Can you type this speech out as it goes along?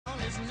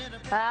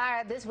All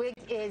right, this week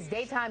is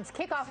Daytime's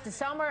kickoff to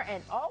summer,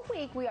 and all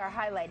week we are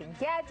highlighting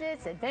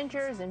gadgets,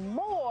 adventures, and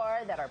more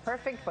that are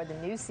perfect for the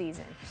new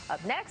season.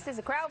 Up next is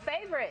a crowd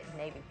favorite,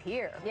 Navy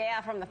Pier. Yeah,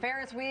 from the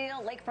Ferris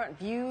wheel, lakefront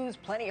views,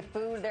 plenty of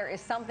food, there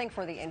is something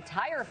for the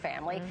entire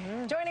family.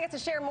 Joining us to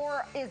share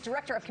more is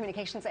Director of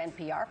Communications and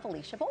PR,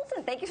 Felicia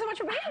Bolton. Thank you so much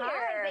for being here.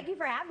 Hi, thank you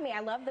for having me. I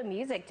love the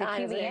music to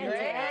cue me in.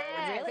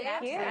 It's really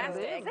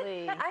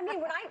Absolutely. I mean,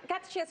 when I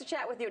got the chance to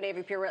chat with you at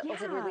Navy Pier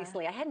relatively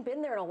recently, I hadn't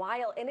been there in a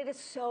while, and it is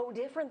so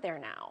different there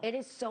now. It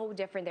is so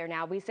different there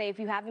now. We say if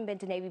you haven't been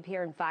to Navy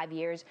Pier in 5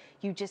 years,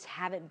 you just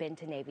haven't been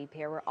to Navy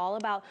Pier. We're all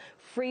about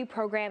free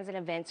programs and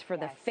events for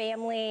the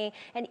family,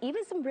 and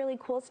even some really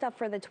cool stuff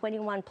for the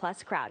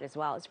 21+ crowd as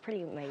well. It's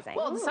pretty amazing.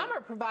 Well, the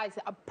summer provides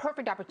a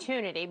perfect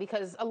opportunity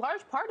because a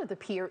large part of the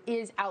pier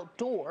is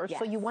outdoors,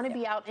 so you want to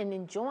be out and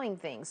enjoying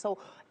things. So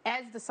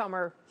as the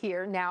summer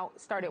here now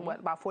started, what,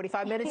 about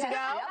 45 minutes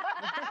ago?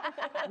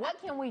 What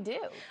can we do?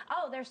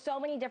 Oh, there's so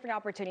many different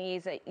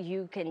opportunities that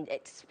you can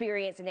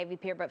experience in Navy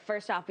Pier, but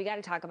first off, we got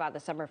to talk about the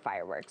summer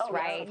fireworks,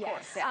 right?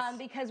 Yes, of course.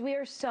 Because we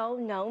are so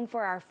known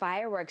for our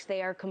fireworks.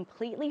 They are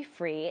completely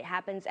free. It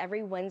happens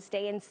every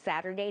Wednesday and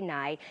Saturday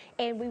night,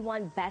 and we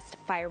won best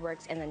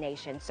fireworks in the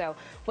nation. So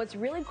what's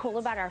really cool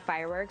about our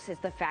fireworks is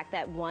the fact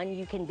that, one,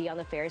 you can be on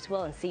the Ferris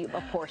wheel and see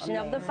a portion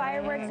of the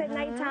fireworks at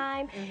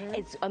nighttime.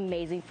 It's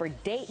amazing for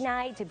date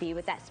night, to be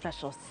with that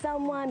special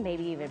someone,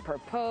 maybe even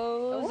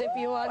propose if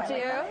you want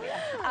to.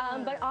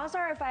 But also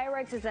our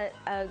fireworks is a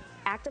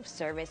act of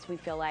service, we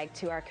feel like,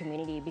 to our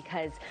community,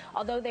 because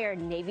although they are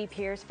Navy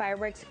Pier's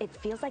fireworks, it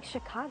feels like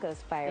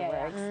Chicago's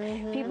fireworks.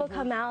 People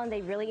come out and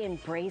they really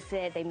embrace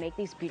it. They make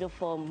these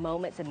beautiful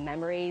moments and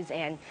memories,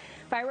 and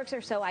fireworks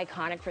are so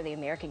iconic for the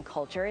American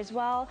culture as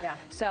well.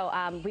 So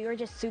we were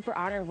just super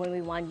honored when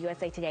we won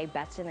USA Today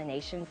Best in the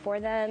Nation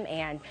for them,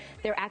 and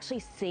they're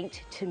actually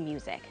synced to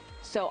music.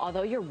 So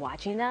although you're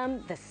watching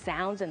them, the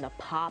sounds and the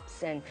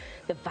pops and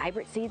the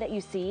vibrancy that you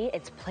see,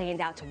 it's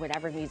planned out to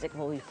whatever music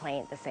will be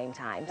playing at the same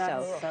time.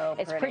 So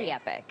it's pretty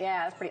epic.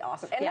 Yeah, it's pretty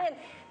awesome. And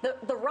then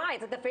the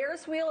rides, like the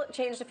Ferris wheel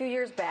changed a few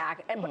years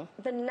back, and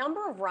the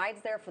number of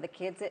rides there for the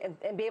kids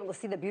and be able to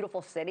see the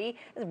beautiful city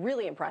is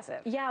really impressive.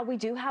 Yeah, we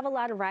do have a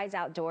lot of rides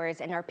outdoors,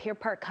 and our Pier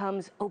Park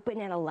comes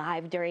open and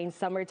alive during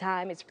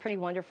summertime. It's pretty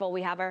wonderful.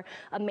 We have our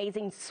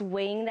amazing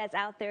swing that's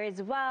out there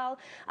as well.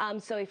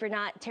 So if you're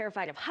not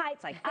terrified of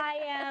heights like I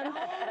am,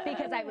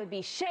 because I would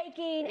be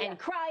shaking and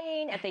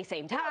crying at the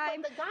same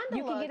time,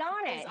 you can get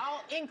on it. It's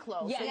all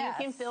enclosed, so you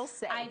can feel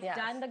safe. I've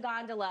done the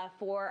gondola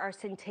for our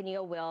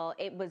Centennial Wheel.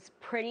 It was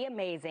pretty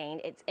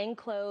amazing. It's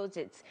enclosed.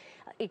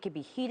 It could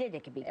be heated.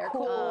 It could be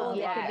cool.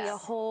 It could be a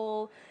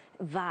whole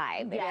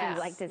vibe, if you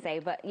like to say.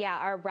 But yeah,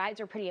 our rides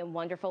are pretty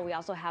wonderful. We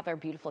also have our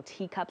beautiful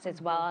teacups as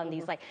well, and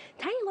these like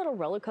tiny little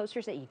roller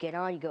coasters that you get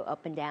on. You go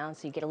up and down,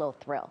 so you get a little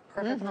thrill.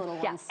 Perfect little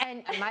ones.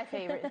 And my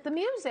favorite is the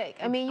music.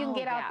 I mean, you can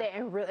get out there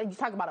and really, you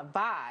talk about a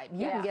vibe.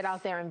 You can get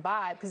out there and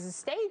vibe because the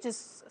stage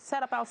is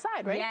set up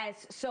outside, right?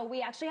 Yes. So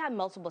we actually have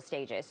multiple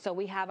stages. So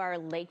we have our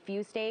lake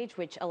view stage,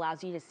 which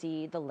allows you to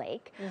see the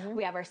lake.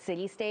 We have our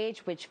city stage,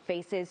 which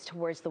faces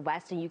towards the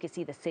west, and you can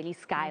see the city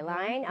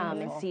skyline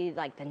and see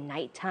like the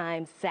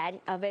nighttime set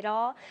of it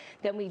all.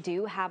 Then we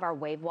do have our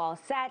wave wall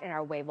set and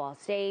our wave wall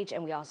stage,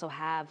 and we also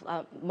have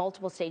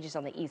multiple stages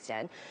on the east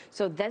end.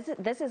 So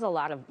this is a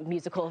lot of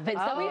musical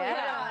events that we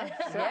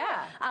put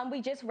on.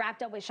 We just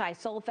wrapped up with Shy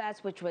Soul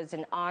Fest, which was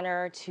an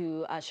honor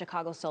to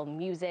Chicago soul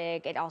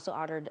music. It also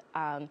honored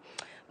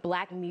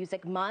Black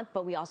Music Month,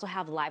 but we also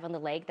have Live on the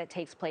Lake that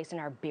takes place in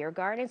our beer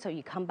garden. So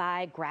you come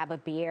by, grab a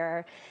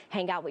beer,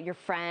 hang out with your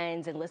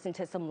friends, and listen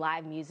to some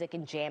live music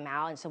and jam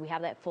out. And so we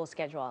have that full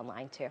schedule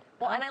online too.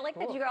 Well, and I like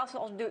that you're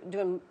also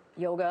doing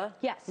yoga,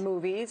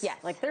 movies.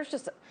 Like there's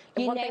just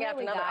one thing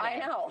after another. I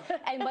know.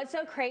 And what's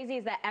so crazy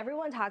is that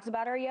everyone talks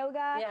about our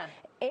yoga.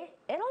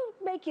 It'll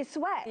make you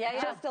sweat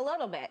just a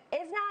little bit.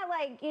 It's not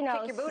like, you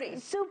know,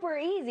 super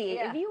easy.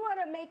 If you want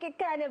to make it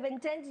kind of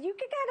intense, you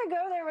can kind of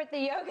go there with the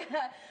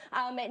yoga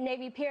at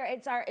Navy Pier.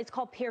 It's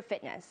called Pier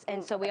Fitness,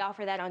 and so we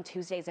offer that on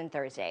Tuesdays and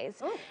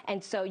Thursdays.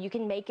 And so you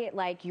can make it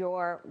like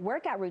your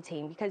workout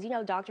routine, because, you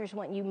know, doctors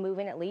want you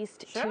moving at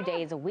least 2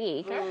 days a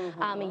week.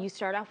 And you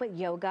start off with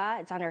yoga.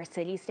 It's on our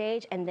city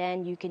stage, and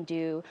then you can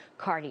do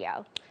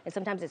cardio. And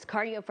sometimes it's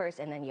cardio first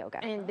and then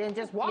yoga. And then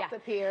just walk the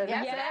pier.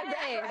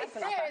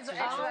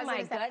 Oh my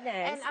goodness.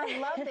 And I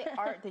love the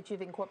art that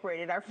you've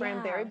incorporated. Our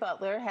friend Barry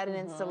Butler had an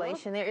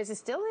installation there. Is it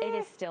still there? It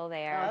is still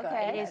there.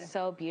 Okay. It is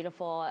so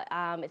beautiful.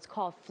 It's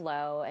called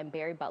Flow, and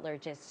Barry Butler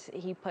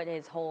he put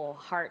his whole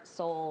heart,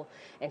 soul,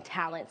 and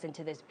talents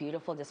into this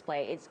beautiful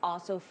display. It's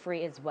also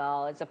free as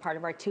well. It's a part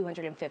of our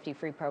 250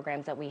 free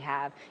programs that we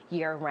have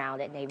year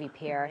round at Navy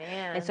Pier.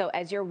 And so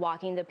as you're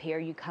walking the pier,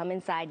 you come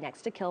inside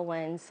next to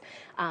Kilwins,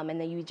 and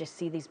then you just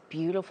see these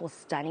beautiful,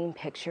 stunning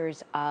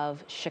pictures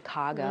of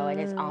Chicago, and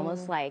it's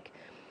almost like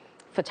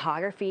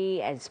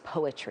photography as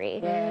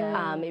poetry.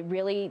 It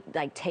really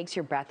like takes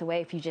your breath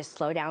away if you just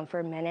slow down for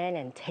a minute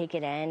and take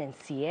it in and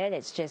see it.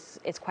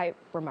 It's quite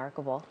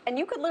remarkable. And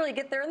you could literally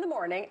get there in the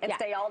morning and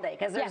stay all day,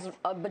 because there's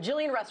a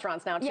bajillion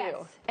restaurants now too. Yes,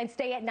 and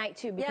stay at night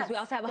too, because we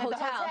also have a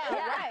hotel.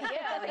 Right,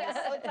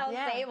 Hotel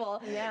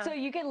stable. So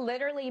you can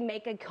literally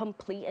make a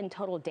complete and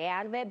total day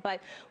out of it.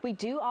 But we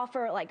do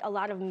offer like a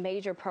lot of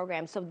major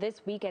programs. So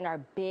this weekend our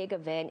big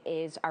event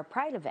is our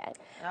Pride event.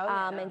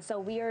 And so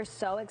we are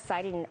so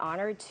excited and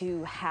honored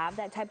to have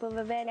that type of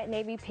event at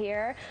Navy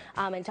Pier,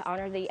 and to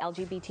honor the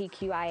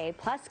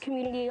LGBTQIA+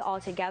 community all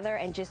together,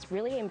 and just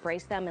really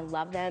embrace them and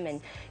love them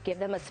and give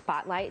them a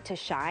spotlight to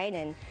shine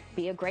and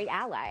be a great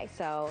ally.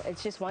 So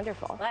it's just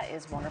wonderful. That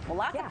is wonderful.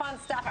 Lots of fun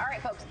stuff. All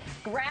right, folks,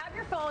 grab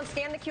your phone,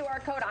 scan the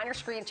QR code on your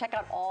screen, check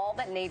out all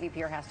that Navy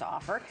Pier has to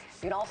offer.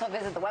 You can also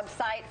visit the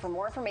website for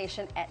more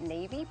information at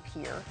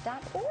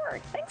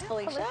navypier.org. Thanks,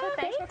 Felicia.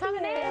 Thanks for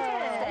coming in.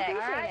 Fantastic.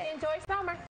 All right, enjoy summer.